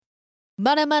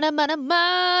Money, money, money,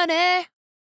 money.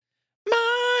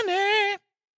 Money.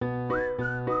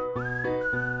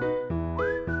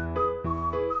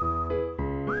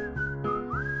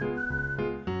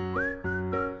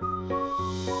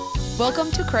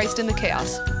 Welcome to Christ in the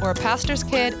Chaos, where a pastor's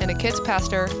kid and a kid's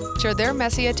pastor share their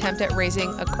messy attempt at raising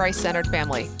a Christ-centered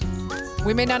family.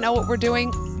 We may not know what we're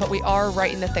doing, but we are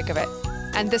right in the thick of it.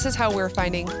 And this is how we're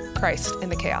finding Christ in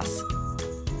the chaos.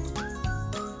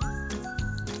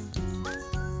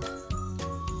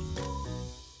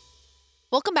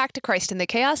 Welcome back to Christ in the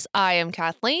Chaos. I am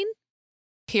Kathleen,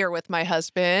 here with my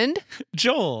husband,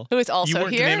 Joel, who is also you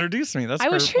weren't here. going to introduce me. That's I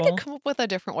was trying to hurtful. come up with a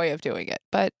different way of doing it,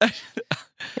 but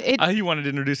You wanted to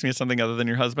introduce me as something other than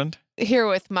your husband? here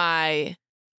with my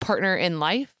partner in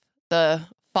life, the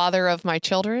father of my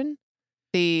children,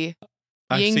 the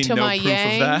I've yin seen to no my proof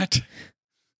yang. of that.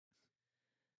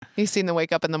 You've seen them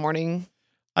wake up in the morning.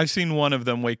 I've seen one of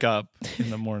them wake up in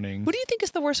the morning. Who do you think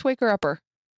is the worst waker upper?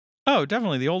 Oh,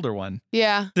 definitely the older one.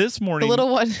 Yeah, This morning, the little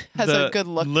one has the a good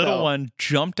look. little though. one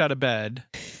jumped out of bed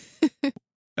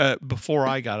before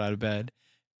I got out of bed.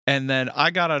 And then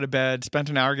I got out of bed, spent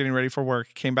an hour getting ready for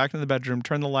work, came back into the bedroom,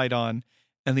 turned the light on,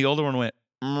 and the older one went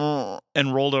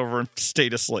and rolled over and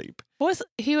stayed asleep.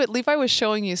 Levi was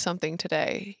showing you something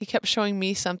today. He kept showing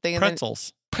me something, and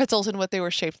Pretzels. then pretzels and what they were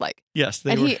shaped like. Yes,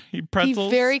 they And were He pretzels.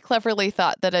 very cleverly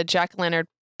thought that a jack-o'-lantern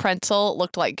pretzel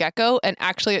looked like gecko, and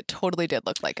actually it totally did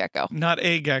look like gecko. Not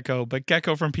a gecko, but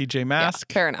Gecko from PJ Masks.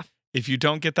 Yeah, fair enough. If you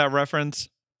don't get that reference,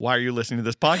 why are you listening to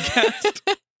this podcast?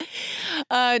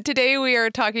 Today we are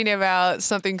talking about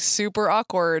something super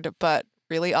awkward, but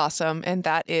really awesome, and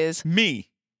that is, Me.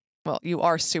 well, you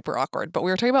are super awkward, but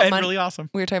we were talking about And money. really awesome.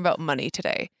 We were talking about money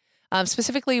today.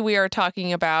 Specifically, we are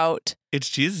talking about, It's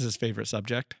Jesus' favorite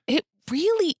subject. it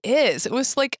really is. It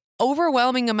was like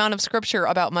overwhelming amount of scripture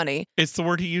about money. It's the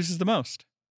word he uses the most.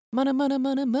 Money, money,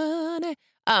 money, money.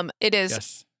 It is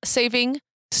Yes. saving,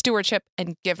 stewardship,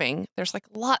 and giving. There's like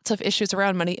lots of issues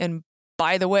around money. And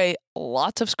by the way,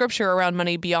 lots of scripture around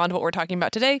money beyond what we're talking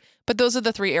about today. But those are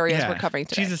the three areas we're covering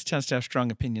today. Jesus tends to have strong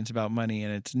opinions about money,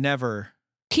 and it's never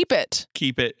Keep it.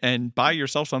 keep it and buy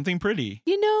yourself something pretty.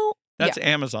 You know, That's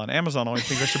Amazon. Amazon always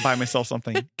thinks I should buy myself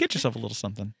something. Get yourself a little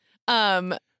something.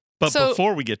 But So-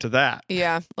 before we get to that,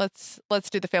 yeah, let's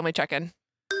do the family check-in.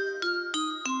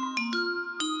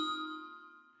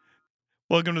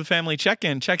 welcome to the family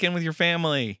check-in. Check in with your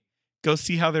family. Go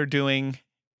see how they're doing.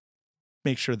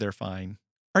 Make sure they're fine.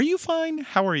 Are you fine?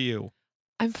 How are you?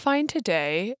 I'm fine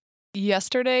today.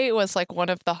 Yesterday was like one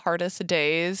of the hardest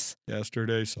days.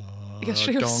 Yesterday sucked.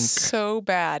 Yesterday was so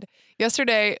bad.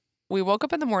 Yesterday, we woke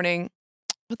up in the morning,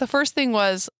 but the first thing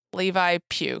was Levi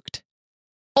puked.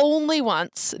 Only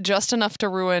once, just enough to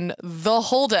ruin the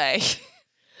whole day.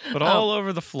 But all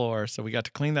over the floor, so we got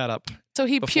to clean that up. So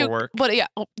he Before puked. work. But yeah,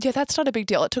 that's not a big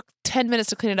deal. It took 10 minutes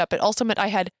to clean it up. It also meant I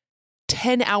had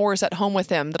 10 hours at home with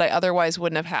him that I otherwise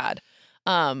wouldn't have had.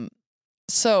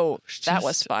 So that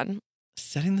was Just fun.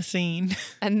 setting the scene.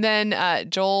 And then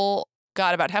Joel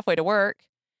got about halfway to work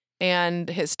and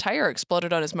his tire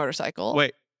exploded on his motorcycle.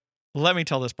 Wait, let me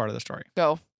tell this part of the story.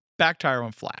 Go. Back tire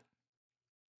went flat.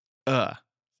 So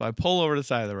I pull over to the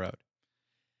side of the road.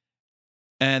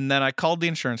 And then I called the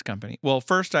insurance company. Well,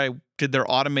 first I did their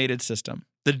automated system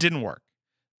that didn't work.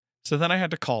 So then I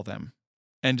had to call them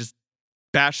and just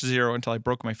bash 0 until I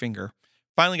broke my finger.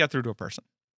 Finally got through to a person.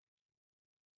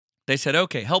 They said,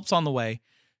 okay, help's on the way.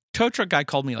 Tow truck guy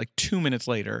called me like 2 minutes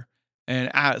later and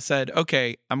said,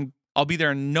 okay, I'll be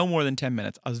there in no more than 10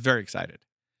 minutes. I was very excited.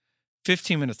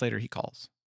 15 minutes later, he calls.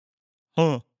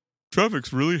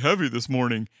 Traffic's really heavy this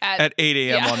morning at 8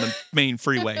 a.m. on the main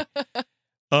freeway.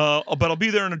 But I'll be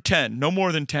there in 10, no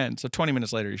more than 10. So 20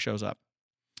 minutes later, he shows up.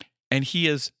 And he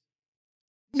has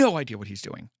no idea what he's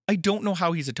doing. I don't know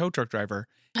how he's a tow truck driver.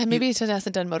 And maybe he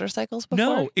hasn't done motorcycles before.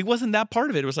 No, it wasn't that part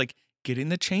of it. It was like getting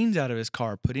the chains out of his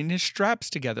car, putting his straps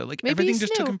together. Like Maybe everything he's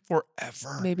just took new. him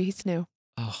forever. Maybe he's new.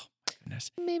 Oh, my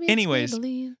goodness. Maybe Anyways, it's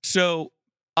Maybelline. So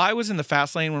I was in the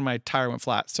fast lane when my tire went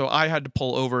flat. So I had to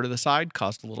pull over to the side,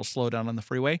 caused a little slowdown on the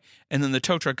freeway. And then the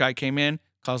tow truck guy came in,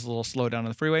 caused a little slowdown on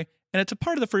the freeway. And it's a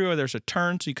part of the freeway where there's a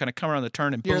turn. So you kind of come around the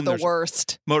turn and boom, You're the there's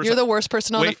worst. motorcycle. You're the worst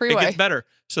person on the Wait, freeway. it gets better.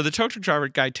 So the tow truck driver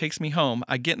guy takes me home.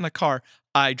 I get in the car.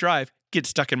 I drive, get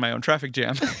stuck in my own traffic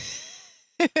jam.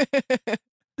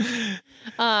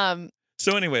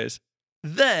 So anyways,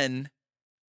 then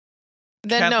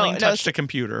Kathleen touched a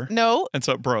computer. No, And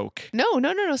so it broke. no,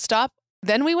 stop.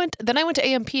 Then I went to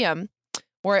AMPM,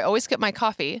 where I always get my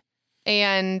coffee,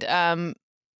 and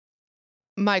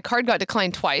my card got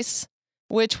declined twice,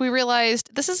 which we realized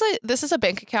this is a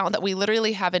bank account that we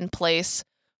literally have in place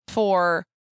for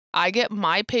I get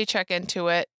my paycheck into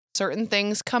it. Certain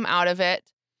things come out of it.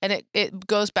 And it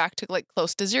goes back to like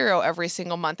close to zero every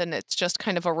single month. And it's just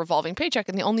kind of a revolving paycheck.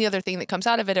 And the only other thing that comes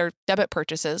out of it are debit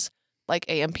purchases like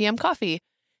AM PM coffee.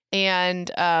 And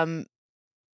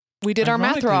we did our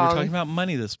math wrong. We're talking about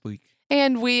money this week.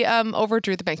 And we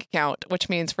overdrew the bank account, which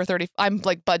means I'm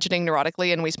like budgeting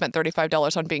neurotically, and we spent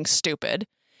 $35 on being stupid.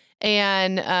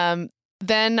 And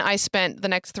then I spent the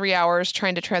next 3 hours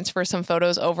trying to transfer some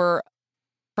photos over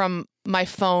from my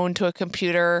phone to a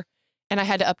computer. And I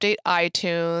had to update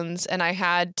iTunes, and I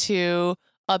had to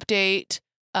update,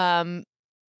 Y'all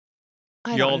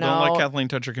don't let Kathleen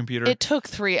touch her computer. It took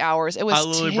 3 hours. It was terrible.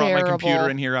 I literally brought my computer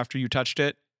in here after you touched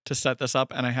it to set this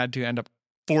up, and I had to end up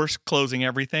force closing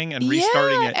everything and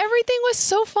restarting it. Everything was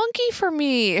so funky for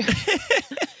me.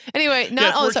 Anyway,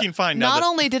 not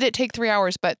only did it take 3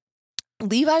 hours, but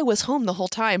Levi was home the whole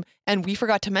time, and we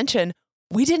forgot to mention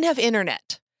we didn't have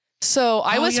internet. So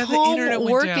I was home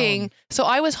working. So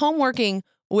I was home working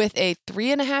with a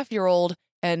 3.5-year-old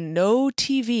and no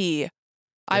TV.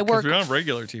 Yeah, we don't have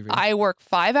regular TV. I work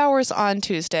 5 hours on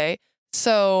Tuesday,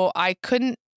 so I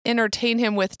couldn't entertain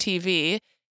him with TV.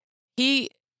 He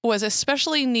was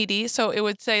especially needy, so it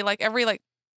would say like every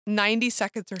 90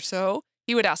 seconds or so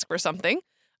he would ask for something.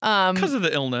 Because of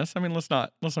the illness. I mean, let's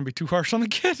not be too harsh on the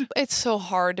kid. It's so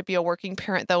hard to be a working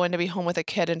parent though, and to be home with a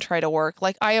kid and try to work.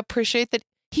 Like, I appreciate that.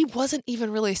 He wasn't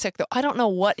even really sick, though. I don't know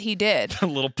what he did. The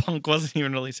little punk wasn't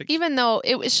even really sick. Even though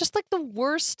it was just like the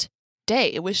worst day.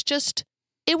 It was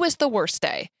the worst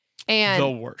day. And the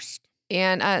worst.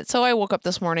 And so I woke up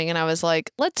this morning and I was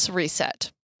like, let's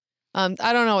reset. I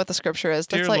don't know what the scripture is.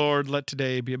 Dear Lord, let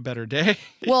today be a better day.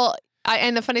 Well,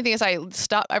 and the funny thing is I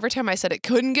stopped every time I said it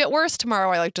couldn't get worse tomorrow.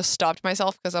 I just stopped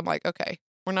myself because I'm like, okay,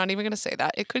 we're not even going to say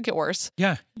that. It could get worse.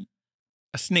 Yeah.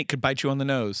 A snake could bite you on the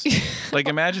nose.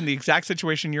 Imagine the exact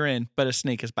situation you're in, but a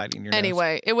snake is biting your nose.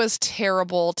 Anyway, it was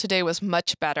terrible. Today was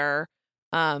much better.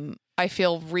 I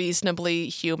feel reasonably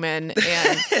human,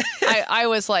 and I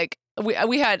was like,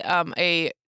 we had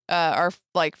our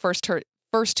first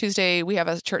Tuesday we have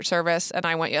a church service, and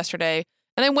I went yesterday,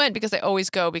 and I went because I always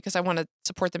go because I want to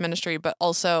support the ministry, but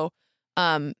also,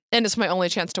 and it's my only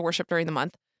chance to worship during the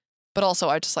month. But also,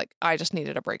 I just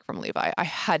needed a break from Levi. I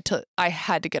had to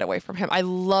get away from him. I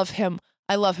love him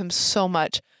so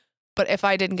much. But if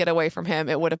I didn't get away from him,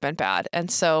 it would have been bad. And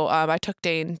so I took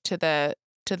Dane to the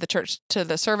church, to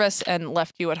the service, and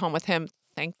left you at home with him.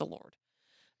 Thank the Lord.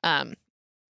 And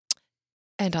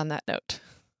on that note,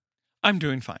 I'm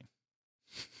doing fine.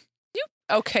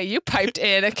 You piped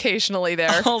in occasionally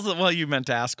there. Also, well, you meant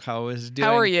to ask how I was doing.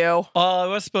 How are you? I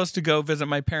was supposed to go visit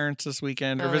my parents this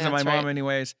weekend, or visit my mom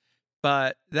anyways.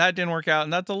 But that didn't work out,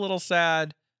 and that's a little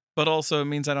sad. But also, it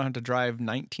means I don't have to drive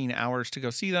 19 hours to go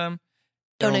see them.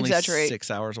 They're don't only exaggerate. 6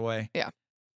 hours away. Yeah.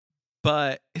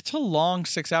 But it's a long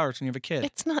 6 hours when you have a kid.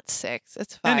 It's not 6.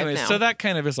 It's 5 Anyways, now. so that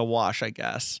kind of is a wash, I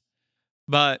guess.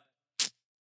 But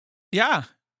yeah,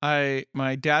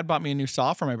 my dad bought me a new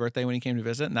saw for my birthday when he came to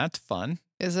visit, and that's fun.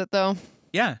 Is it though?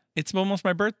 Yeah, it's almost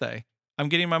my birthday. I'm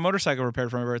getting my motorcycle repaired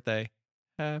for my birthday.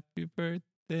 Happy birthday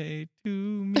to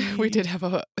me. We did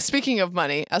have speaking of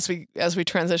money, as we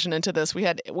transition into this,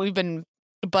 we've been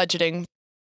budgeting,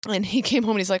 and he came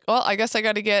home and he's like, well, I guess I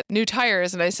got to get new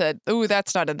tires. And I said, ooh,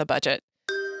 that's not in the budget.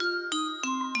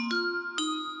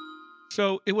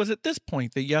 So it was at this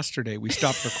point that yesterday we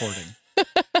stopped recording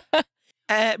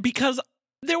because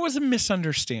there was a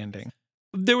misunderstanding.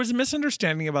 There was a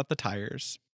misunderstanding about the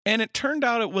tires, and it turned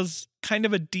out it was kind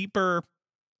of a deeper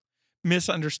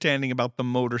misunderstanding about the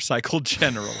motorcycle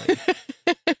generally.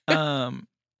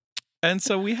 And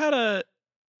so we had a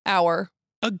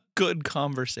good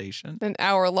conversation, an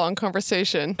hour-long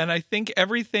conversation. And I think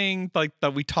everything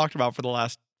that we talked about for the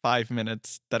last 5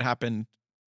 minutes that happened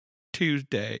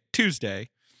Tuesday,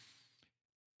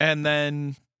 and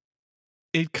then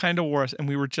it kind of wore us, and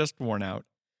we were just worn out.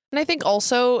 And I think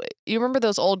also, you remember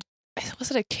those old, was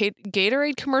it a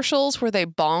Gatorade commercials where they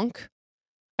bonk?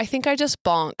 I think I just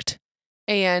bonked.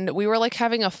 And we were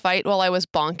having a fight while I was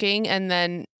bonking. And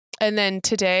then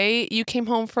today you came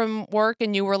home from work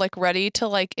and you were ready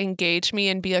to engage me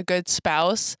and be a good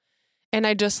spouse. And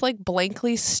I just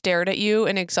blankly stared at you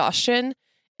in exhaustion.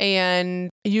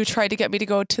 And you tried to get me to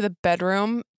go to the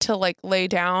bedroom to lay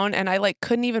down, and I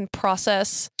couldn't even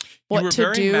process what to do. You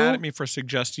were very mad at me for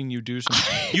suggesting you do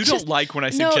something. You don't like when I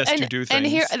suggest you do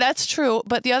things. And that's true.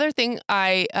 But the other thing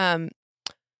I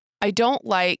don't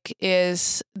like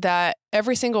is that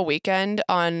every single weekend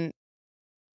on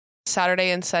Saturday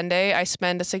and Sunday, I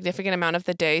spend a significant amount of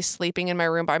the day sleeping in my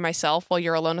room by myself while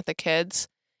you're alone with the kids.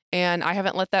 And I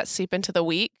haven't let that seep into the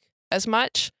week as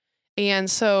much.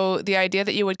 And so the idea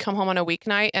that you would come home on a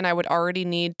weeknight and I would already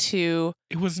need to...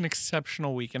 It was an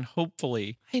exceptional week, and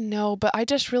hopefully... I know, but I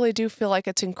just really do feel like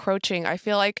it's encroaching. I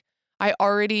feel like I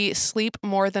already sleep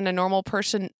more than a normal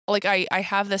person. Like I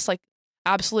have this like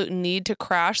absolute need to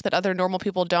crash that other normal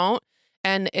people don't.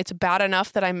 And it's bad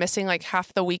enough that I'm missing like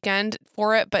half the weekend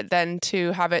for it, but then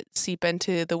to have it seep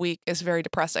into the week is very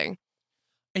depressing.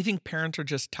 I think parents are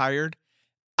just tired.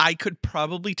 I could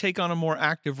probably take on a more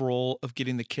active role of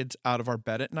getting the kids out of our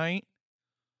bed at night.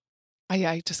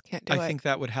 I just can't do it. I think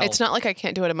that would help. It's not like I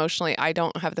can't do it emotionally. I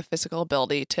don't have the physical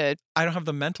ability to... I don't have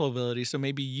the mental ability, so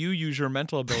maybe you use your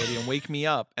mental ability and wake me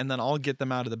up, and then I'll get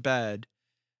them out of the bed.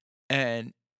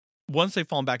 And once they've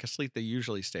fallen back asleep, they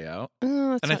usually stay out.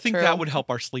 And I think that would help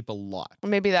our sleep a lot.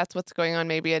 Maybe that's what's going on.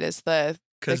 Maybe it is the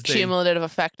cumulative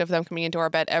effect of them coming into our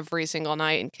bed every single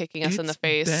night and kicking us in the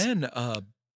face. It's been a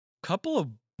couple of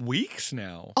weeks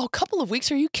now. Oh, a couple of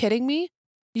weeks? Are you kidding me?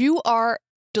 You are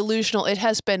delusional. It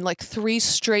has been like 3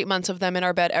 straight months of them in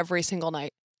our bed every single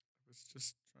night. I was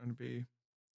just trying to be...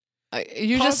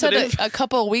 You positive. Just said a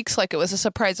couple of weeks like it was a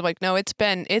surprise. I'm like, no, it's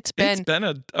been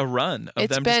a run of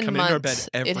them just coming into our bed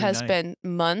every night. It has been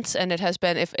months, and it has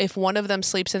been if one of them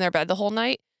sleeps in their bed the whole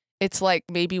night, it's like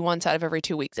maybe once out of every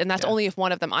 2 weeks, and that's only if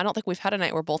one of them. I don't think we've had a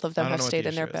night where both of them have stayed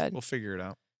in their bed. We'll figure it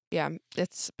out. Yeah,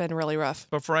 it's been really rough.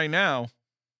 But for right now,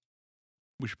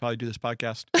 we should probably do this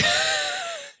podcast.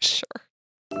 Sure.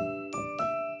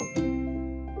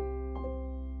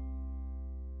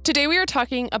 Today we are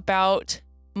talking about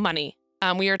money.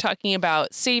 We are talking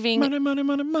about saving, money,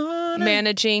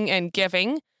 managing, and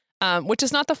giving, which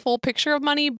is not the full picture of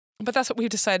money, but that's what we've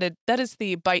decided. That is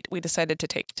the bite we decided to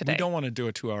take today. We don't want to do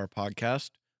a 2-hour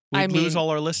podcast. We'd lose all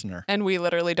our listener. And we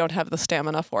literally don't have the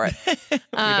stamina for it. We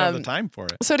don't have the time for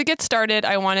it. So to get started,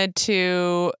 I wanted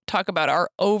to talk about our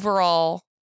overall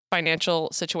financial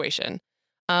situation.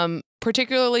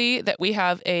 Particularly that we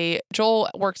have Joel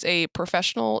works a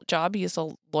professional job. He's a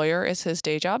lawyer, is his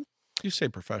day job. You say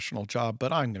professional job,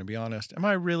 but I'm going to be honest. Am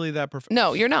I really that professional?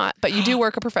 No, you're not. But you do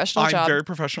work a professional job. I'm very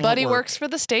professional. But he works for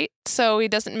the state, so he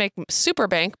doesn't make super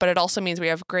bank. But it also means we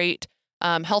have great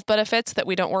health benefits that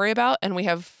we don't worry about, and we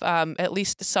have at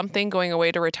least something going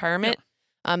away to retirement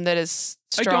that is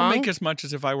strong. I don't make as much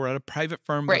as if I were at a private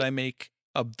firm, but I make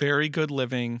a very good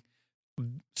living.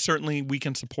 Certainly, we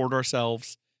can support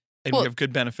ourselves, and we have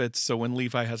good benefits. So when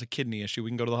Levi has a kidney issue,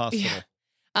 we can go to the hospital.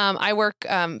 Yeah. I work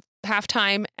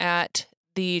half-time at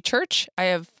the church. I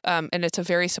have, and it's a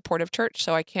very supportive church,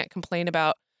 so I can't complain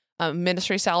about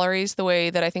ministry salaries the way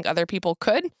that I think other people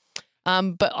could.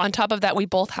 But on top of that, we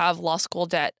both have law school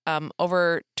debt,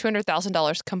 over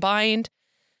 $200,000 combined.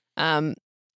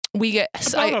 We get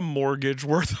about a mortgage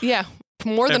worth. Yeah,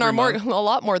 more than our mortgage, month. a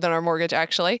lot more than our mortgage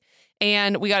actually.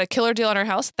 And we got a killer deal on our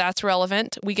house. That's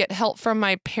relevant. We get help from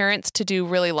my parents to do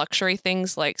really luxury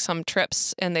things like some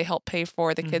trips, and they help pay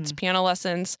for the kids' piano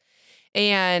lessons.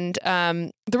 And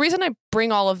the reason I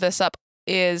bring all of this up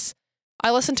is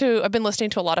I've been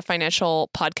listening to a lot of financial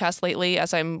podcasts lately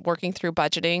as I'm working through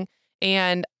budgeting.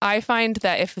 And I find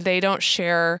that if they don't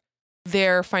share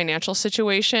their financial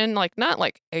situation, like not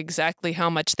like exactly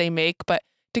how much they make, but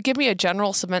to give me a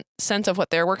general sense of what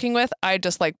they're working with, I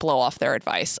just like blow off their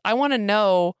advice. I want to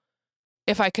know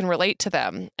if I can relate to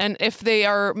them. And if they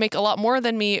make a lot more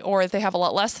than me or they have a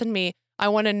lot less than me, I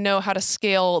want to know how to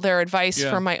scale their advice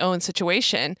for my own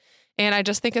situation. And I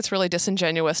just think it's really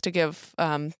disingenuous to give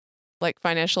like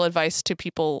financial advice to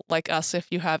people like us if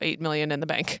you have $8 million in the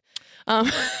bank.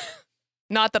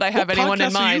 Not that I have anyone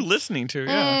in mind. What podcasts are you listening to?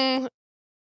 Yeah.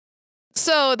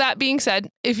 So that being said,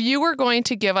 if you were going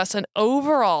to give us an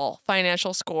overall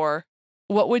financial score,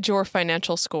 what would your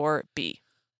financial score be?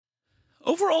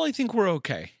 Overall, I think we're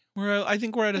okay. I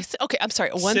think we're at a okay. I'm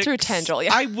sorry, 1 through 10, Joel.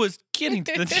 Yeah. I was getting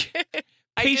to the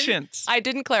patience. I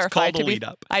didn't clarify. It's called a lead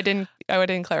up. I didn't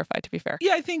clarify. To be fair.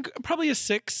 Yeah, I think probably a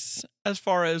 6 as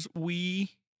far as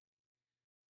we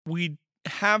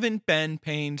haven't been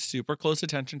paying super close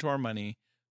attention to our money.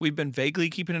 We've been vaguely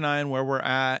keeping an eye on where we're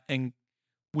at, and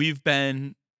we've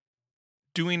been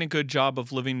doing a good job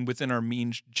of living within our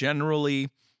means generally.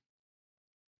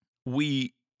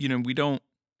 We don't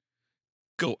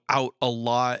go out a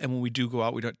lot, and when we do go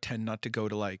out, we don't tend not to go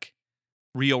to like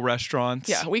real restaurants.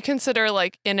 Yeah, we consider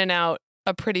like In-N-Out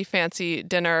a pretty fancy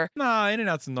dinner. Nah,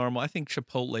 In-N-Out's normal. I think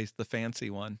Chipotle's the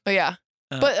fancy one. Oh yeah.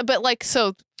 But like,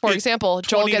 so for example,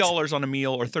 Joel gets $20 on a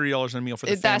meal or $30 on a meal for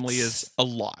the family is a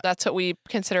lot. That's what we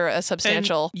consider a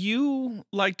substantial. And you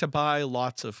like to buy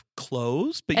lots of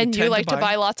clothes, but you like to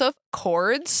buy lots of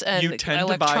cords and you tend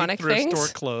electronic to buy thrift things.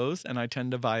 store clothes, and I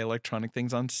tend to buy electronic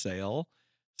things on sale.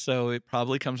 So it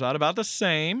probably comes out about the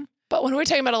same. But when we're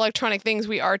talking about electronic things,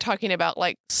 we are talking about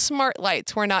like smart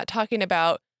lights. We're not talking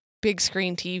about big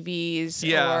screen TVs.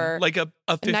 Yeah, or like a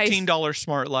 $15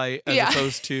 smart light as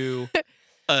opposed to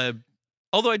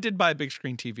although I did buy a big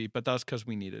screen TV, but that was because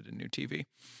we needed a new TV.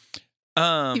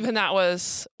 Even that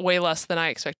was way less than I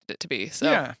expected it to be.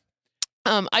 So yeah.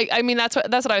 I mean that's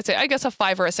what I would say. I guess a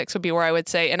 5 or a 6 would be where I would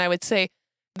say, and I would say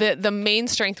the main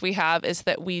strength we have is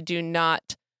that we do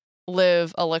not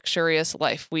live a luxurious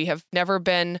life. We have never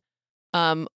been.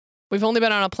 We've only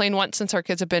been on a plane once since our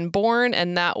kids have been born,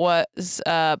 and that was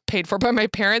paid for by my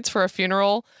parents for a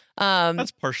funeral.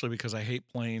 That's partially because I hate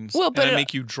planes. Well, but and I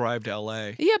make you drive to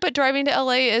LA. Yeah, but driving to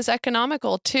LA is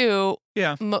economical too.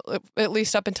 Yeah, at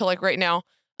least up until like right now.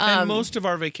 And most of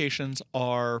our vacations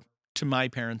are to my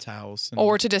parents' house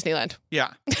or to Disneyland.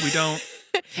 Yeah, we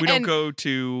don't go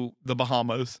to the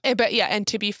Bahamas. But yeah, and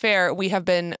to be fair, we have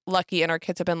been lucky, and our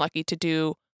kids have been lucky to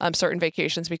do certain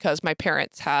vacations because my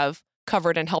parents have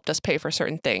covered and helped us pay for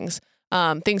certain things,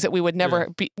 things that we would never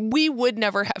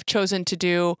have chosen to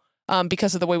do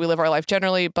because of the way we live our life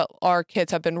generally. But our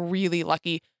kids have been really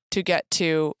lucky to get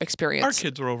to experience. Our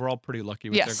kids were overall pretty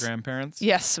lucky with their grandparents.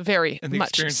 Yes, very and the much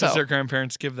experiences so. Their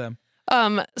grandparents give them.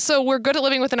 So we're good at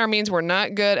living within our means. We're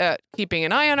not good at keeping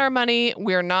an eye on our money.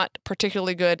 We're not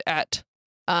particularly good at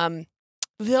the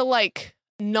like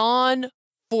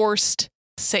non-forced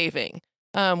saving.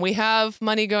 We have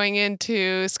money going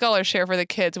into scholarship for the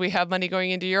kids. We have money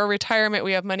going into your retirement.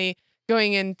 We have money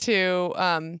going into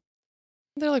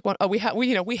they're like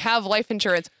we have life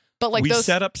insurance. But like we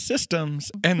set up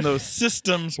systems, and those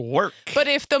systems work. But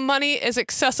if the money is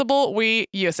accessible, we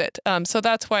use it. So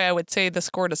that's why I would say the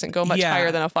score doesn't go much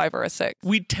higher than a 5 or a 6.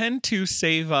 We tend to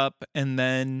save up and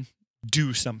then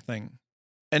do something,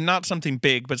 and not something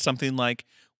big, but something like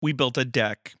we built a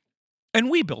deck,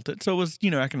 and we built it, so it was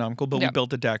economical. But we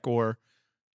built a deck, or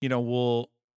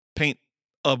we'll paint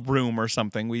a room or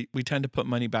something. We tend to put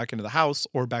money back into the house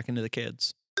or back into the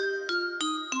kids.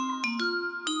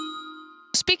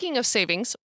 Speaking of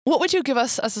savings, what would you give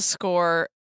us as a score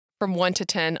from 1 to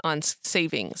 10 on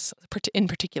savings in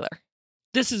particular?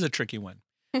 This is a tricky one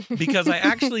because I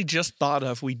actually just thought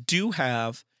of, we do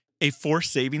have a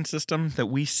forced saving system that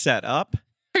we set up.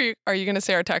 Are you going to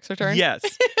say our tax return? Yes,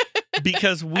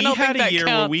 because we had a year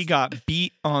where we got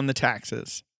beat on the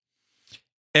taxes,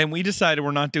 and we decided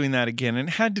we're not doing that again. And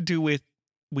it had to do with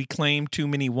we claimed too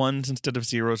many ones instead of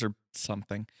zeros or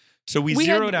something. So we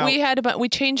zeroed out. We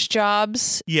changed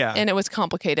jobs. Yeah. And it was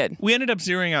complicated. We ended up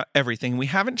zeroing out everything. We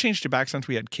haven't changed it back since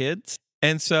we had kids.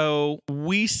 And so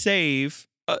we save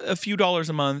a few dollars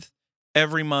a month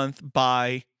every month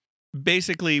by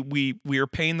basically we are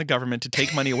paying the government to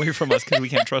take money away from us because we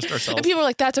can't trust ourselves. And people are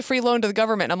like, that's a free loan to the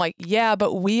government. I'm like, yeah,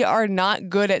 but we are not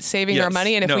good at saving our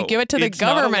money. And if we give it to the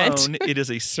government. Not a loan. It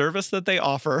is a service that they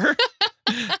offer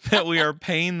that we are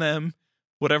paying them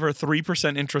whatever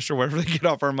 3% interest or whatever they get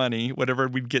off our money, whatever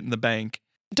we'd get in the bank.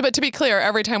 But to be clear,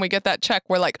 every time we get that check,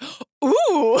 we're like,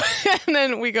 ooh, and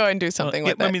then we go and do something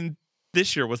with it. I mean,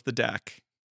 this year was the DAC.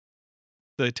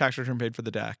 The tax return paid for the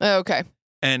DAC. Oh, okay.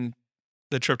 And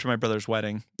the trip to my brother's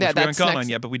wedding, which we haven't gone on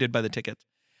yet, but we did buy the tickets.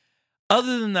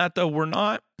 Other than that, though,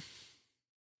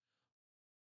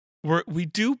 we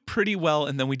do pretty well,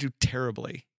 and then we do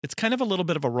terribly. It's kind of a little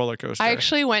bit of a roller coaster. I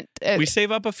actually went. We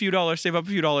save up a few dollars,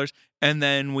 and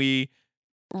then we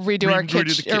redo our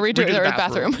kitchen or redo the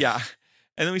bathroom. Yeah,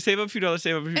 and then we save up a few dollars,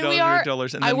 and then we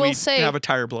have a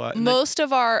tire blowout. Most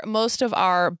of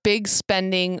our big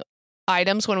spending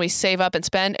items when we save up and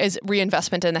spend is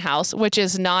reinvestment in the house, which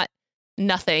is not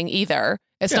nothing either.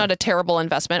 It's not a terrible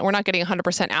investment. We're not getting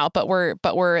 100% out, but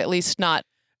we're at least not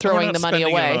throwing the money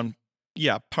away.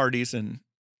 Parties and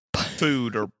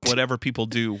food or whatever people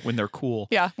do when they're cool.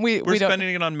 Yeah, we're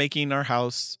spending it on making our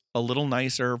house a little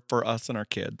nicer for us and our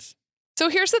kids. So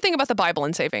here's the thing about the Bible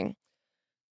and saving.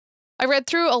 I read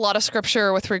through a lot of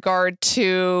scripture with regard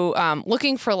to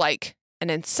looking for like an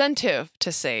incentive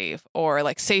to save, or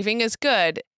like saving is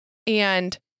good.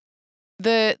 And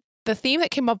the theme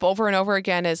that came up over and over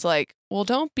again is like, well,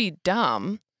 don't be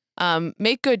dumb.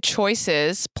 Make good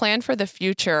choices, plan for the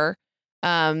future,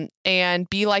 and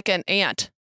be like an ant.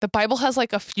 The Bible has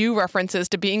like a few references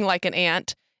to being like an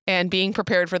ant and being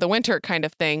prepared for the winter kind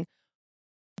of thing.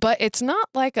 But it's not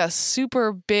like a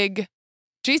super big.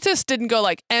 Jesus didn't go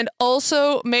like, and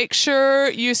also make sure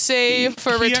you save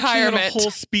for retirement. He actually had a whole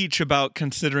speech about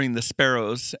considering the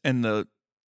sparrows and the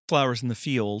flowers in the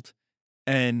field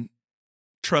and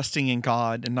trusting in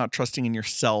God and not trusting in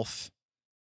yourself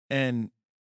and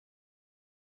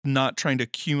not trying to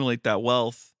accumulate that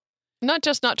wealth. Not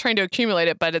just not trying to accumulate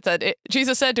it, but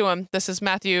Jesus said to him, this is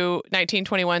Matthew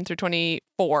 19:21 through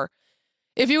 24.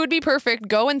 If you would be perfect,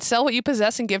 go and sell what you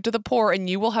possess and give to the poor, and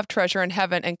you will have treasure in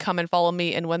heaven, and come and follow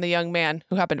me. And when the young man,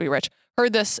 who happened to be rich,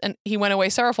 heard this, and he went away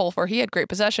sorrowful, for he had great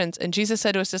possessions. And Jesus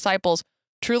said to his disciples,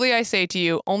 truly I say to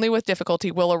you, only with difficulty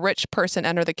will a rich person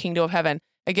enter the kingdom of heaven.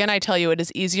 Again, I tell you, it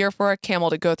is easier for a camel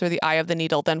to go through the eye of the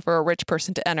needle than for a rich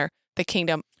person to enter the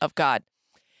kingdom of God.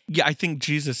 Yeah, I think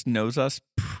Jesus knows us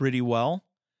pretty well.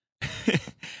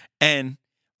 And,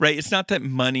 right, it's not that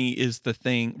money is the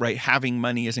thing, right? Having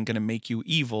money isn't going to make you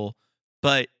evil,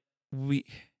 but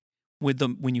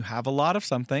when you have a lot of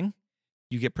something,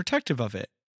 you get protective of it,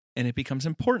 and it becomes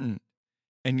important.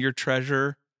 And your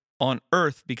treasure on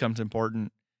earth becomes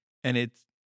important. And it's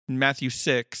Matthew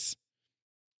 6,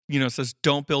 says,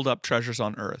 don't build up treasures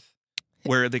on earth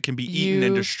where they can be eaten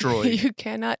and destroyed. You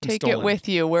cannot take it with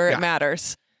you where it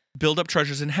matters. Build up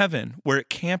treasures in heaven where it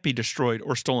can't be destroyed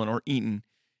or stolen or eaten.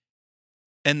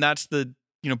 And that's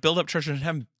build up treasures in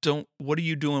heaven. What are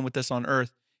you doing with this on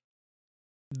earth?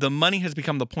 The money has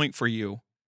become the point for you.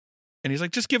 And he's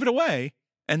like, just give it away.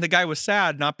 And the guy was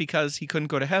sad, not because he couldn't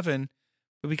go to heaven,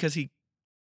 but because he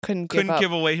couldn't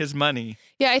give away his money.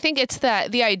 Yeah, I think it's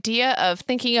the idea of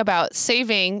thinking about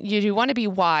saving. You want to be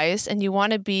wise and you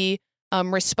want to be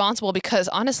responsible, because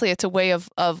honestly, it's a way of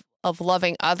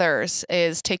loving others,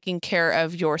 is taking care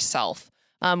of yourself.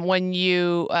 When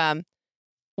you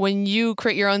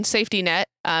create your own safety net,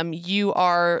 you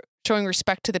are showing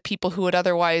respect to the people who would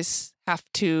otherwise have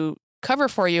to cover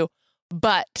for you.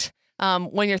 But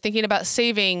when you're thinking about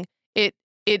saving,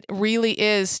 it really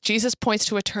is, Jesus points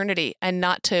to eternity and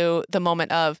not to the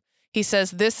moment of. He says,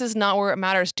 this is not where it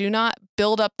matters. Do not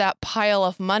build up that pile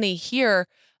of money here,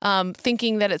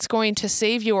 thinking that it's going to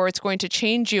save you or it's going to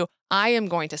change you. I am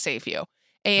going to save you.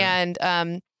 And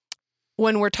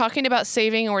when we're talking about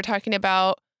saving and we're talking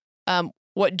about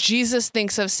what Jesus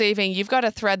thinks of saving, you've got to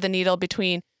thread the needle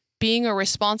between being a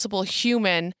responsible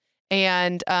human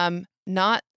and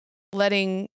not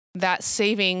letting that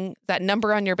saving, that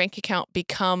number on your bank account,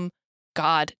 become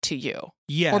God to you.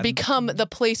 Yeah. Or become the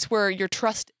place where you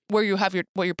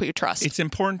put your trust. It's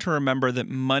important to remember that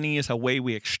money is a way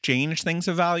we exchange things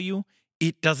of value.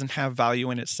 It doesn't have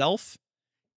value in itself.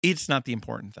 It's not the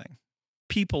important thing.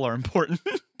 People are important.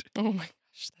 Oh my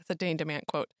gosh, that's a Dane DeMant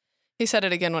quote. He said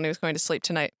it again when he was going to sleep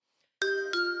tonight.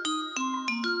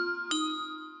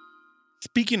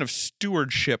 Speaking of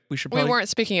stewardship, we weren't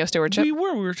speaking of stewardship. We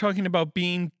were talking about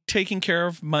taking care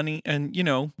of money and,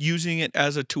 using it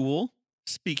as a tool.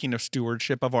 Speaking of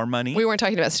stewardship of our money. We weren't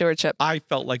talking about stewardship. I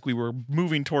felt like we were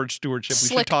moving towards stewardship.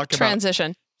 We should talk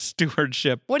transition. About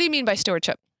stewardship. What do you mean by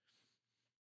stewardship?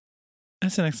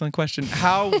 That's an excellent question.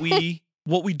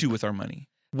 What we do with our money,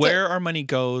 where our money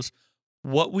goes,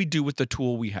 what we do with the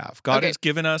tool we have. God has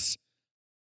given us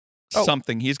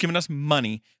something. He has given us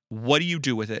money. What do you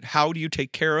do with it? How do you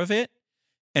take care of it?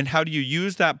 And how do you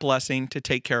use that blessing to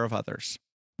take care of others?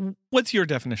 What's your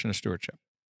definition of stewardship?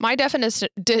 My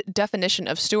definition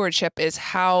of stewardship is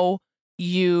how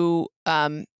you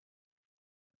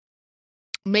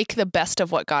make the best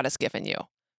of what God has given you,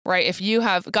 right? If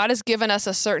God has given us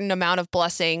a certain amount of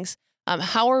blessings,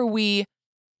 how are we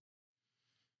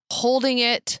holding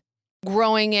it,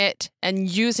 growing it, and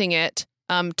using it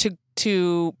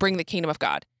to bring the kingdom of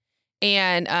God?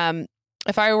 And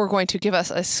if I were going to give us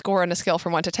a score on a scale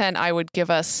from 1 to 10, I would give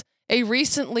us a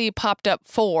recently popped up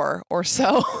 4 or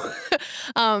so.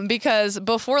 Because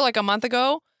before, like a month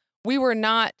ago, we were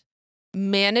not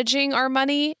managing our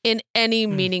money in any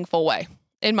meaningful way,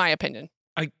 in my opinion.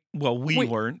 We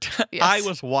weren't. Yes. I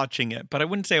was watching it, but I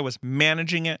wouldn't say I was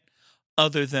managing it,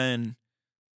 other than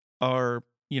our,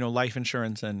 life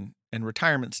insurance and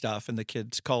retirement stuff and the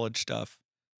kids' college stuff.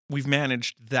 We've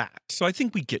managed that. So I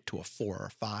think we get to a 4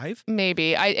 or 5.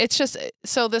 Maybe. It's just,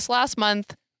 so this last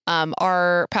month,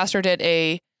 our pastor did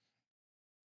a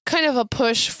kind of a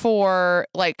push for,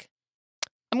 like,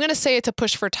 I'm going to say it's a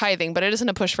push for tithing, but it isn't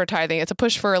a push for tithing. It's a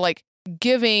push for, like,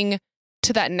 giving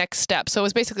to that next step. So it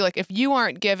was basically like, if you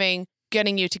aren't giving,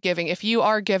 getting you to giving. If you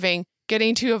are giving,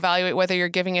 getting to evaluate whether your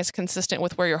giving is consistent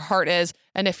with where your heart is.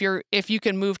 And if you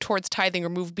can move towards tithing or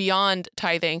move beyond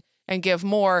tithing and give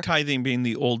more. Tithing being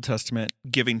the Old Testament,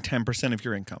 giving 10% of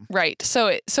your income. Right.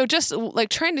 So just like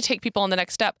trying to take people on the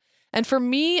next step. And for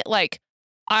me, like,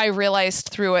 I realized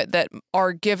through it that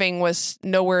our giving was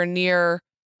nowhere near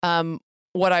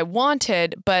what I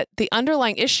wanted, but the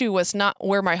underlying issue was not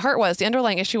where my heart was. The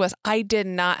underlying issue was I did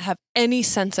not have any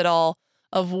sense at all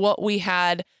of what we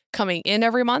had coming in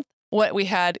every month, what we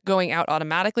had going out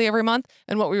automatically every month,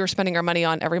 and what we were spending our money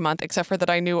on every month, except for that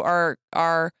I knew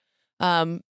our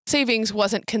savings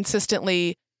wasn't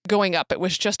consistently going up. It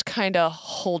was just kind of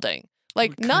holding.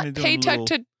 Like not paycheck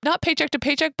to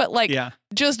paycheck, but like Yeah.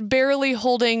 just barely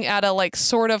holding at a like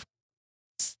sort of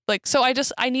like, so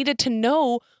I needed to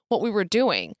know what we were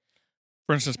doing.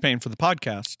 For instance, paying for the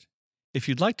podcast. If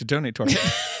you'd like to donate to our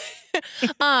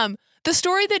The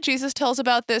story that Jesus tells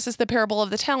about this is the parable of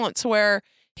the talents, where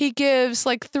he gives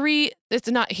like he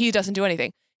doesn't do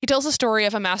anything. He tells a story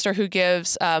of a master who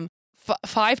gives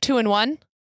 5, 2, and 1.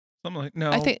 something like,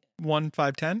 no, I think 1,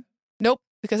 5, 10? Nope,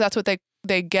 because that's what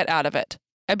they get out of it.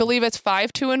 I believe it's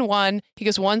 5, 2, and 1. He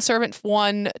gives one servant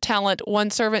 1 talent, one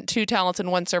servant 2 talents,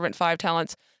 and one servant 5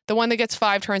 talents. The one that gets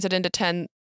 5 turns it into 10.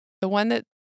 The one that,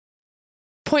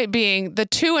 point being, the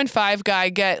 2 and 5 guy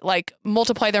get like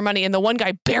multiply their money, and the one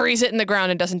guy buries it in the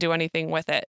ground and doesn't do anything with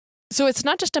it. So it's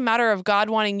not just a matter of God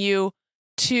wanting you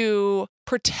to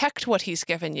protect what he's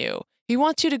given you. He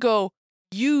wants you to go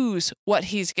use what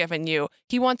he's given you.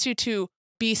 He wants you to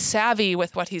be savvy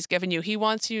with what he's given you. He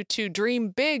wants you to dream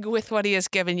big with what he has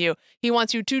given you. He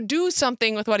wants you to do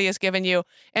something with what he has given you.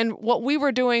 And what we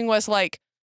were doing was like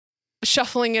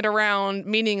shuffling it around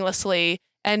meaninglessly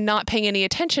and not paying any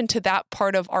attention to that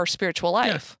part of our spiritual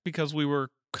life. Yeah, because we were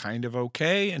kind of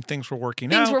okay and things were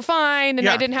working out. Things were fine and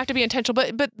Yeah. I didn't have to be intentional.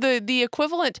 But the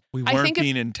equivalent, We I weren't think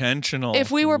being intentional. if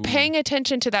we were Ooh. paying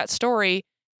attention to that story,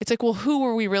 it's like, well, who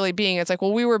were we really being? It's like,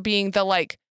 well, we were being the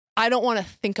like, I don't want to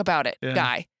think about it Yeah.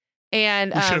 guy.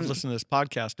 And We should have listened to this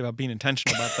podcast about being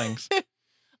intentional about things.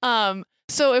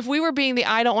 So if we were being the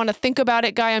I don't want to think about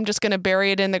it guy, I'm just going to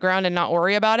bury it in the ground and not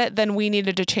worry about it, then we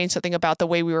needed to change something about the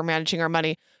way we were managing our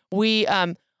money.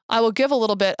 I will give a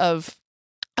little bit of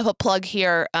a plug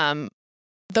here.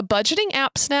 The budgeting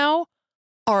apps now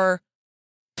are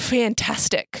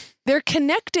fantastic. They're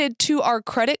connected to our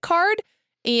credit card,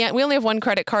 and we only have one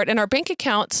credit card, and our bank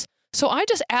accounts. So I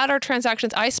just add our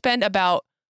transactions. I spend about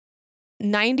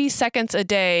 90 seconds a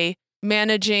day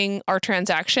managing our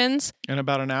transactions. And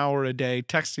about an hour a day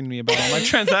texting me about all my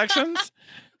transactions.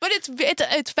 But it's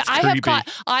I have creepy. caught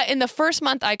in the first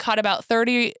month I caught about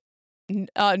 30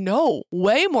 no,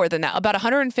 way more than that. About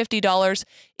 $150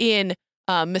 in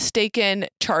mistaken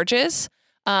charges.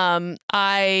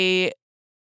 I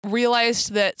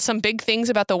realized that some big things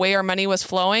about the way our money was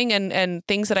flowing and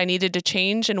things that I needed to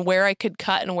change and where I could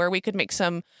cut and where we could make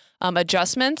some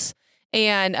adjustments.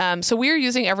 And so we're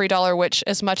using EveryDollar, which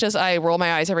as much as I roll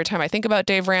my eyes every time I think about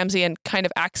Dave Ramsey and kind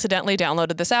of accidentally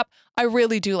downloaded this app, I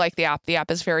really do like the app. The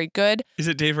app is very good. Is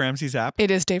it Dave Ramsey's app?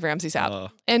 It is Dave Ramsey's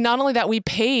app. And not only that, we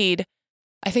paid,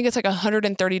 I think it's like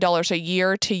 $130 a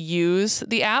year to use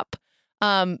the app.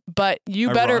 But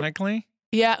you better... Ironically?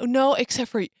 Yeah, no,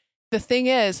 except for the thing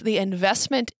is, the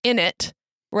investment in it,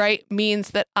 right,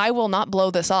 means that I will not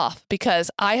blow this off because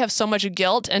I have so much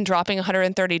guilt in dropping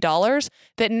 $130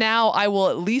 that now I will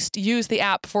at least use the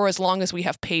app for as long as we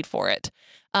have paid for it.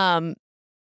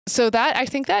 So that, I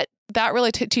think that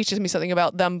really teaches me something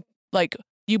about them. Like,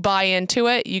 you buy into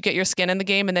it, you get your skin in the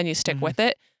game, and then you stick with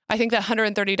it. I think that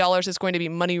 $130 is going to be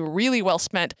money really well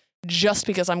spent just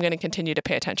because I'm going to continue to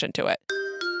pay attention to it.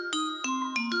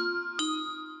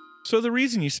 So the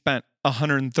reason you spent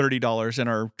 $130 and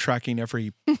are tracking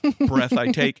every breath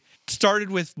I take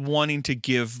started with wanting to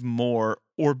give more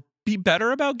or be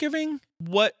better about giving?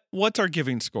 What's our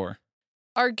giving score?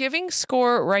 Our giving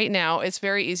score right now is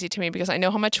very easy to me because I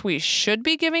know how much we should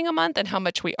be giving a month and how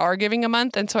much we are giving a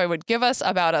month. And so I would give us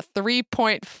about a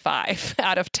 3.5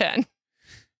 out of 10.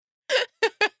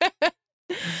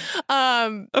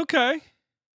 Okay.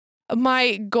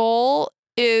 My goal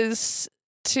is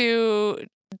to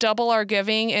double our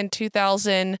giving in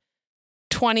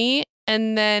 2020.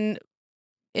 And then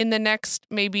in the next,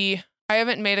 maybe, I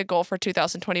haven't made a goal for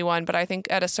 2021, but I think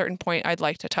at a certain point I'd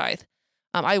like to tithe.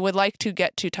 I would like to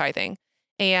get to tithing.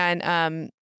 And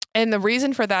the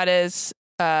reason for that is...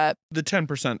 the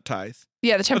 10% tithe.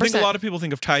 Yeah, the 10%. I think a lot of people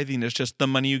think of tithing as just the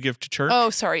money you give to church. Oh,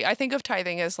 sorry. I think of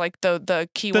tithing as like the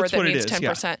key word that means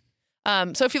 10%.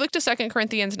 Yeah. So if you look to 2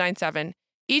 Corinthians 9:7,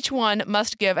 each one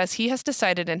must give as he has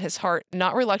decided in his heart,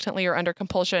 not reluctantly or under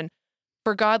compulsion,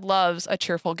 for God loves a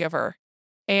cheerful giver.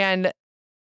 And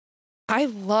I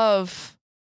love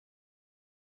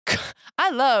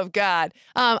God.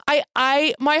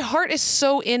 My heart is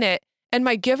so in it and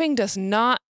my giving does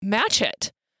not match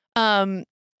it.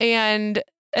 And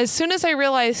as soon as I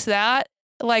realized that,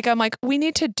 like, I'm like, we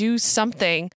need to do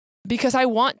something because I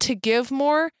want to give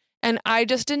more. And I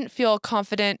just didn't feel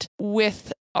confident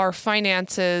with our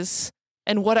finances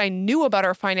and what I knew about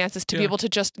our finances to be able to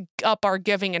just up our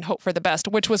giving and hope for the best,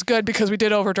 which was good because we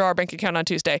did overdraw our bank account on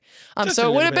Tuesday.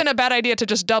 So it would have been a bad idea to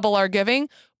just double our giving,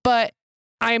 but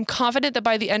I am confident that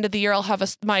by the end of the year, I'll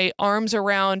have my arms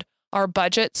around our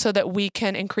budget so that we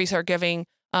can increase our giving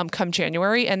come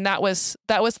January. And that was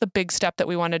the big step that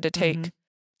we wanted to take. Mhm.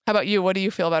 How about you? What do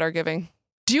you feel about our giving?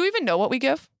 Do you even know what we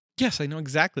give? Yes, I know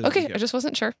exactly what we Okay, give. I just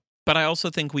wasn't sure. But I also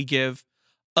think we give,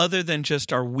 other than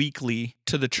just our weekly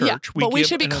to the church, Yeah, but we give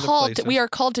should be in other called. places. We are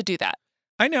called to do that.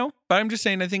 I know, but I'm just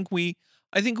saying I think we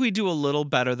do a little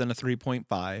better than a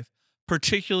 3.5,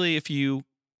 particularly if you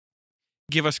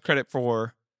give us credit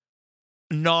for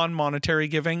non-monetary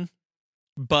giving.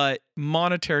 But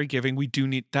monetary giving, we do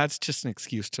need, that's just an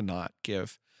excuse to not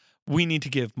give. We need to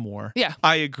give more. Yeah.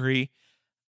 I agree.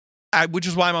 Which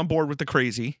is why I'm on board with the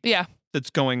crazy Yeah. that's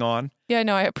going on. Yeah,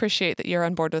 no, I appreciate that you're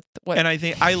on board with what. And I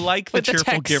think I like the with the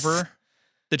cheerful text. giver,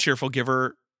 the cheerful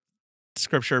giver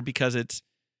scripture, because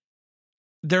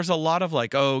there's a lot of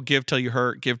like, oh, give till you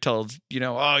hurt, give till,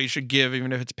 oh, you should give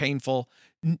even if it's painful.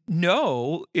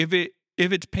 No, if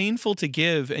it's painful to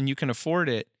give and you can afford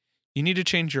it, you need to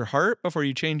change your heart before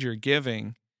you change your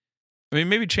giving. I mean,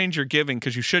 maybe change your giving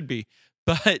because you should be,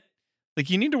 but like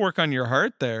you need to work on your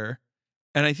heart there.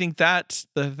 And I think that's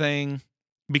the thing,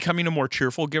 becoming a more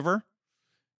cheerful giver.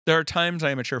 There are times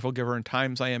I am a cheerful giver and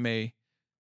times I am a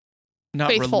not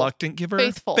Faithful. reluctant giver,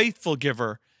 faithful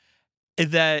giver.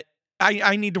 That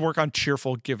I need to work on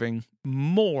cheerful giving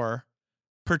more.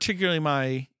 Particularly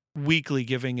my weekly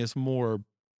giving is more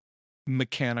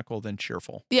mechanical than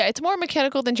cheerful. Yeah, it's more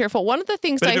mechanical than cheerful. One of the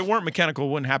things But if it weren't mechanical,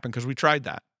 it wouldn't happen because we tried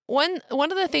that. One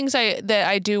of the things that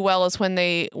I do well is when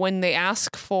they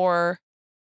ask for.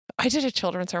 I did a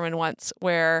children's sermon once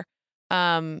where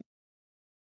I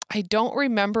don't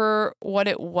remember what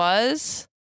it was,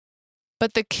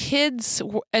 but the kids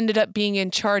ended up being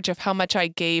in charge of how much I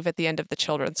gave at the end of the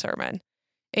children's sermon.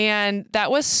 And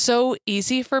that was so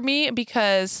easy for me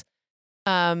because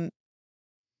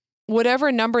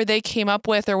whatever number they came up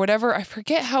with or whatever, I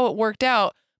forget how it worked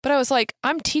out, but I was like,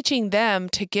 I'm teaching them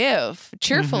to give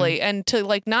cheerfully and to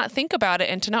like not think about it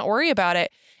and to not worry about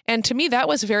it. And to me, that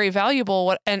was very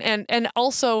valuable. And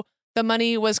also the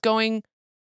money was going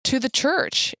to the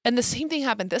church. And the same thing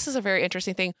happened. This is a very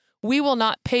interesting thing. We will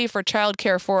not pay for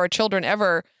childcare for our children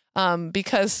ever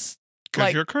because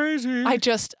like, you're crazy.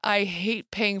 I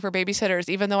hate paying for babysitters.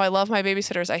 Even though I love my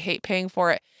babysitters, I hate paying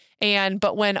for it.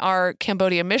 But when our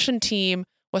Cambodia mission team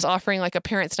was offering like a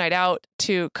parents' night out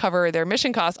to cover their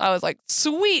mission costs, I was like,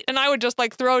 sweet. And I would just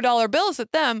like throw dollar bills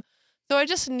at them. So I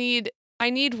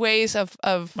need ways of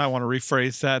I want to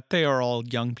rephrase that. They are all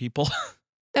young people.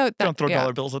 Don't throw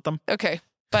dollar bills at them. Okay.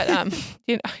 But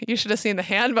you should have seen the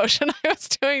hand motion I was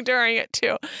doing during it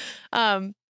too.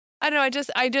 I don't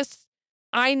know.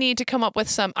 I need to come up with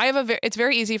some. It's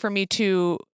very easy for me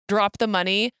to drop the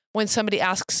money when somebody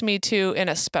asks me to in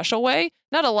a special way.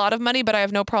 Not a lot of money, but I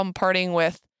have no problem parting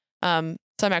with some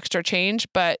extra change.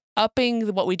 But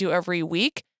upping what we do every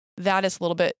week, that is a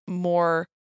little bit more.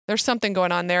 There's something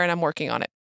going on there, and I'm working on it.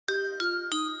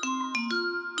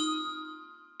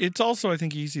 It's also, I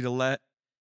think, easy to let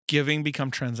giving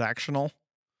become transactional.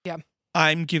 Yeah.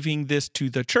 I'm giving this to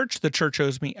the church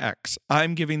owes me X.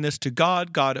 I'm giving this to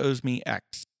God owes me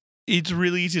X. It's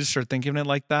really easy to start thinking of it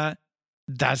like that.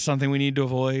 That's something we need to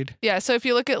avoid. Yeah, so if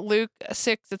you look at Luke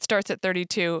 6, it starts at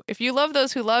 32. If you love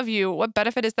those who love you, what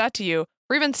benefit is that to you?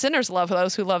 For even sinners love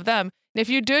those who love them. And if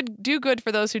you do good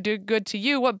for those who do good to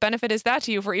you, what benefit is that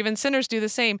to you? For even sinners do the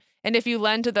same. And if you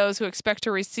lend to those who expect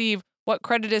to receive, what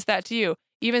credit is that to you?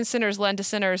 Even sinners lend to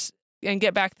sinners and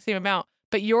get back the same amount.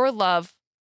 But love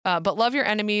your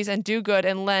enemies and do good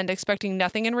and lend, expecting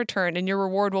nothing in return, and your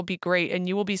reward will be great, and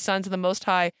you will be sons of the Most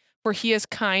High, for he is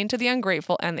kind to the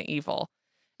ungrateful and the evil.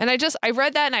 And I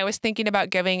read that and I was thinking about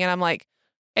giving, and I'm like,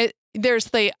 I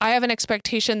have an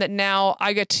expectation that now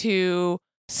I get to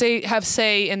have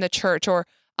say in the church, or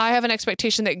I have an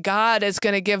expectation that God is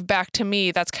going to give back to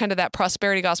me. That's kind of that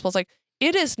prosperity gospel. It's like,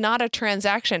 it is not a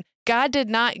transaction. God did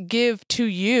not give to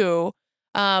you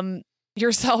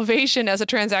your salvation as a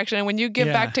transaction. And when you give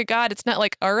back to God, it's not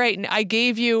like, all right, I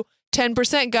gave you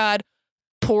 10%, God,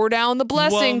 pour down the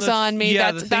blessings on me.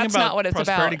 Yeah, that's not what it's about.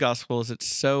 Prosperity gospel is it's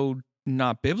so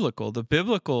not biblical. The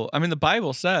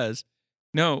Bible says,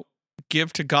 no,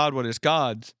 give to God what is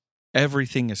God's.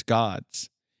 Everything is God's.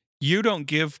 You don't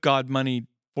give God money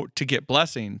to get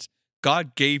blessings.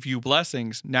 God gave you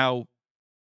blessings. Now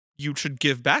you should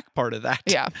give back part of that.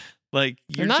 Yeah. Like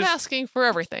you're not asking for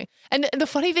everything. And the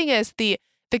funny thing is the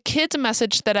kids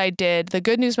message that I did, the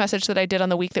good news message that I did on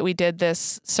the week that we did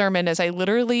this sermon is I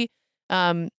literally,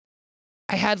 I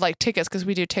had like tickets because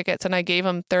we do tickets, and I gave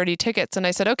them 30 tickets, and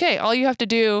I said, okay, all you have to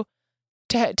do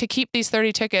to keep these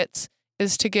 30 tickets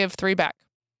is to give 3 back.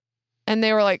 And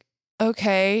they were like,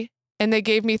 okay. And they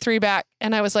gave me 3 back.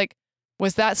 And I was like,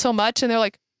 was that so much? And they're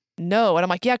like, no. And I'm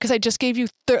like, yeah, because I just gave you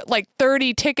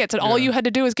 30 tickets and all Yeah. you had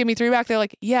to do was give me 3 back. They're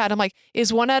like, yeah. And I'm like,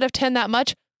 is 1 out of 10 that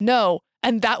much? No.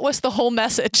 And that was the whole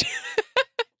message.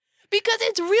 Because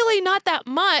it's really not that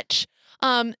much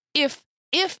if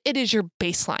it is your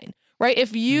baseline, right?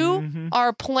 If you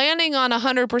are planning on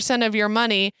 100% of your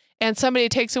money and somebody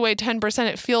takes away 10%,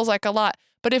 it feels like a lot.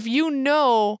 But if you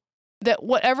know that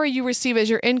whatever you receive as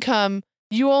your income,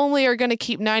 you only are going to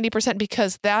keep 90%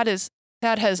 because that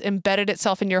has embedded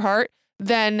itself in your heart,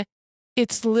 then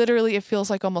it's literally, it feels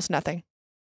like almost nothing.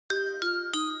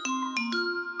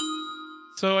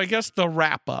 So I guess the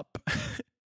wrap up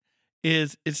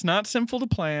is it's not sinful to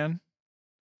plan.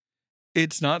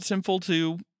 It's not sinful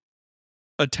to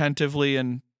attentively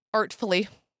and Artfully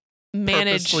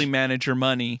purposefully manage your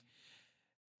money.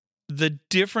 The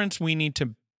difference we need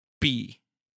to be,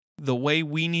 the way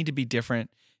we need to be different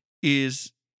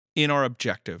is in our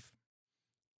objective.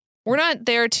 We're not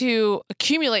there to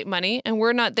accumulate money, and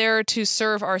we're not there to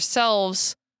serve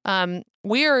ourselves.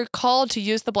 We are called to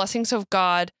use the blessings of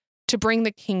God to bring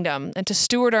the kingdom and to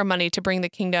steward our money to bring the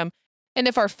kingdom. And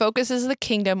if our focus is the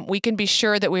kingdom, we can be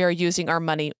sure that we are using our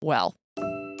money well.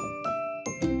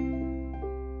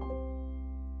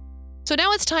 So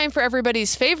now it's time for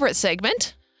everybody's favorite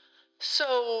segment.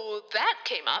 So that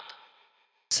came up.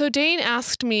 So Dane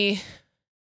asked me,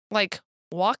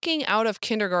 walking out of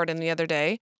kindergarten the other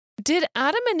day, did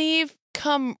Adam and Eve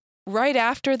come right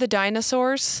after the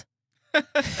dinosaurs?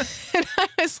 And I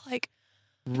was like,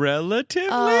 relatively?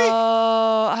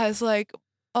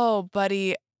 Oh,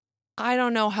 buddy, I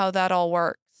don't know how that all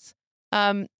works.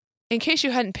 In case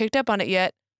you hadn't picked up on it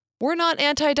yet, we're not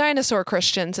anti-dinosaur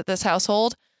Christians at this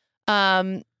household.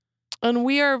 And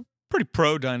we are Pretty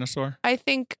pro-dinosaur. I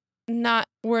think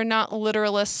we're not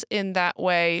literalists in that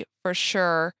way for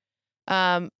sure.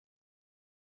 I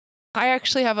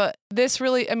actually have it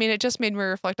just made me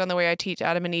reflect on the way I teach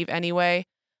Adam and Eve anyway.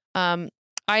 I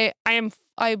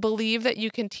believe that you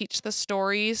can teach the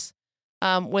stories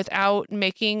without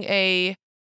making a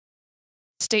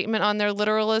statement on their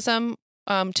literalism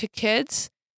to kids,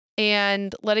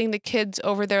 and letting the kids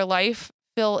over their life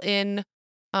fill in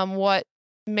what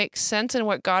makes sense and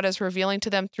what God is revealing to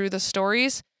them through the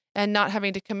stories, and not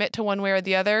having to commit to one way or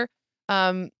the other.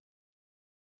 But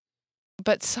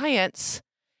science.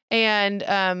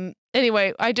 And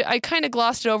anyway, I kind of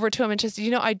glossed it over to him and just,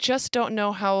 I just don't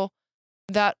know how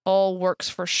that all works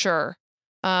for sure.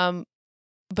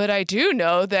 But I do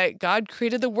know that God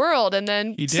created the world, and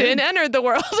then sin entered the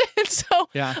world. And so,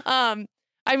 yeah.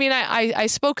 I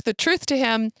spoke the truth to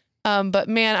him, but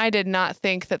man, I did not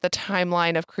think that the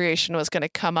timeline of creation was going to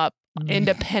come up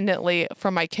independently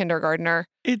from my kindergartner.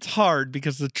 It's hard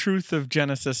because the truth of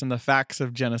Genesis and the facts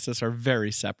of Genesis are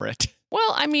very separate.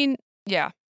 Well, yeah,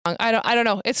 I don't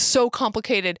know. It's so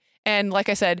complicated. And like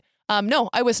I said, no,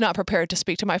 I was not prepared to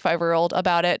speak to my 5-year-old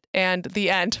about it. And the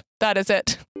end. That is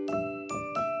it.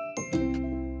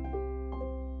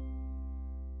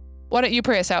 Why don't you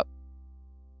pray us out?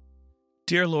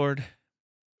 Dear Lord,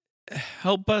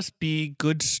 help us be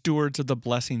good stewards of the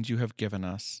blessings you have given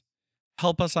us.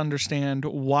 Help us understand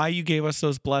why you gave us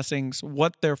those blessings,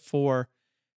 what they're for,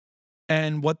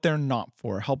 and what they're not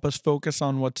for. Help us focus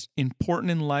on what's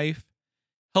important in life.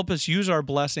 Help us use our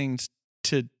blessings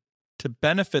to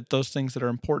benefit those things that are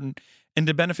important and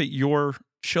to benefit your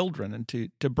children and to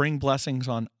bring blessings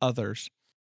on others.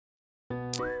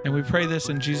 And we pray this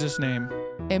in Jesus' name.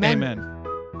 Amen. Amen.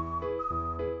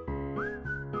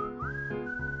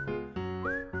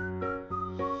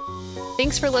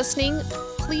 Thanks for listening.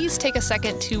 Please take a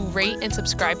second to rate and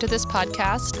subscribe to this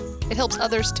podcast. It helps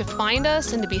others to find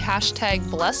us and to be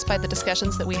 #blessed by the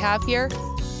discussions that we have here.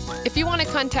 If you want to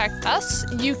contact us,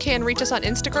 you can reach us on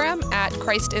Instagram at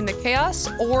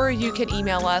ChristInTheChaos, or you can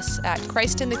email us at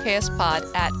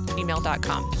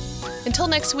ChristInTheChaospod@gmail.com. Until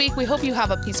next week, we hope you have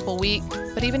a peaceful week.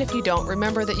 But even if you don't,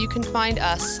 remember that you can find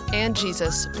us and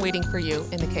Jesus waiting for you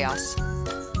in the chaos.